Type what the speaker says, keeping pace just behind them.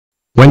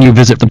When you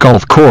visit the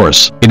golf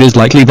course, it is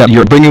likely that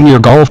you're bringing your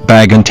golf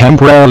bag and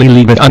temporarily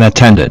leave it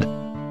unattended.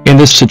 In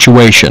this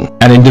situation,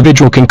 an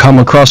individual can come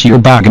across your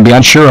bag and be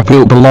unsure of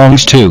who it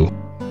belongs to.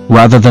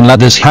 Rather than let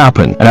this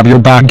happen and have your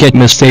bag get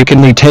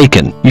mistakenly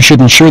taken, you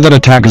should ensure that a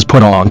tag is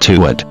put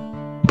onto it.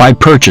 By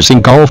purchasing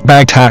golf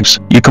bag tags,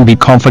 you can be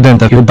confident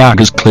that your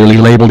bag is clearly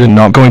labeled and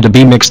not going to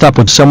be mixed up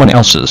with someone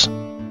else's.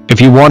 If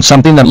you want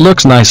something that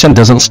looks nice and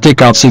doesn't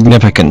stick out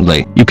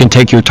significantly, you can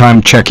take your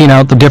time checking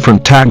out the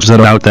different tags that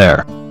are out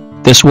there.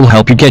 This will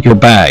help you get your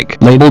bag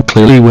labeled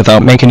clearly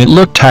without making it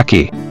look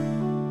tacky.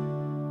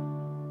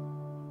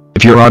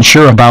 If you're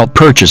unsure about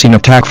purchasing a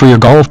tag for your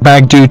golf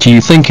bag due to you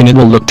thinking it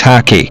will look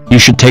tacky, you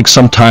should take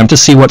some time to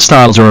see what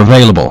styles are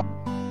available.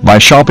 By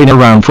shopping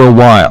around for a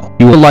while,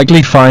 you will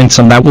likely find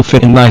some that will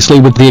fit in nicely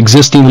with the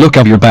existing look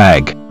of your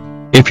bag.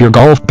 If your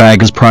golf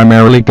bag is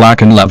primarily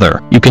black and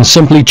leather, you can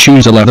simply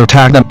choose a leather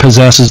tag that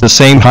possesses the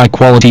same high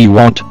quality you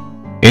want.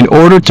 In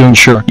order to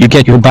ensure you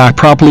get your bag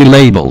properly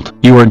labeled,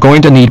 you are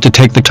going to need to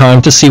take the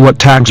time to see what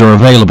tags are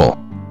available.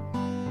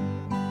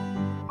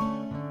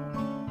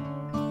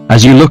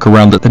 As you look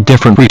around at the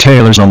different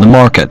retailers on the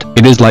market,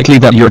 it is likely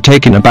that you're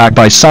taken aback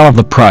by some of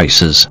the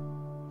prices.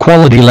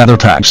 Quality leather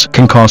tags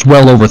can cost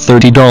well over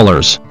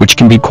 $30, which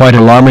can be quite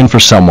alarming for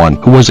someone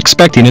who was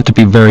expecting it to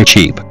be very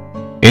cheap.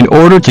 In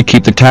order to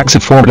keep the tags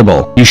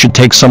affordable, you should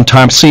take some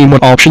time seeing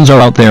what options are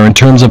out there in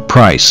terms of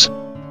price.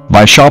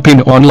 By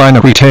shopping online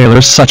at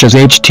retailers such as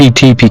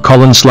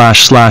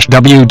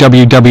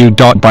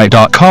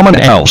http://www.buy.com and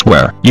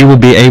elsewhere, you will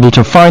be able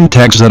to find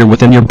tags that are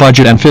within your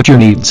budget and fit your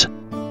needs.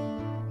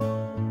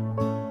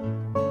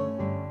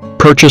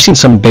 Purchasing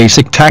some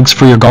basic tags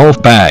for your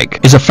golf bag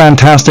is a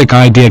fantastic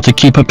idea to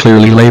keep it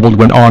clearly labeled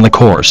when on the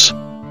course.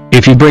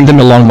 If you bring them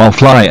along while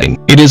flying,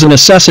 it is a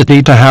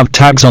necessity to have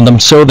tags on them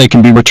so they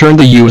can be returned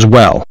to you as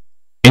well.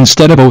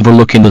 Instead of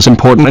overlooking this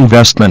important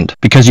investment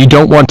because you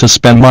don't want to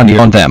spend money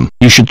on them,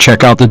 you should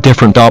check out the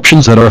different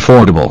options that are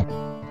affordable.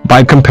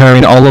 By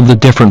comparing all of the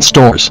different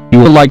stores, you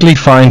will likely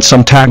find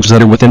some tags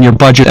that are within your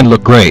budget and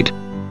look great.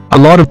 A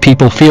lot of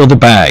people feel the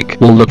bag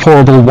will look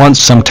horrible once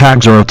some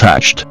tags are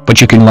attached,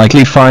 but you can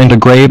likely find a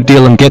great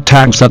deal and get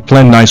tags that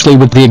blend nicely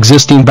with the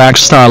existing bag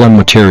style and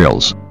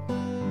materials.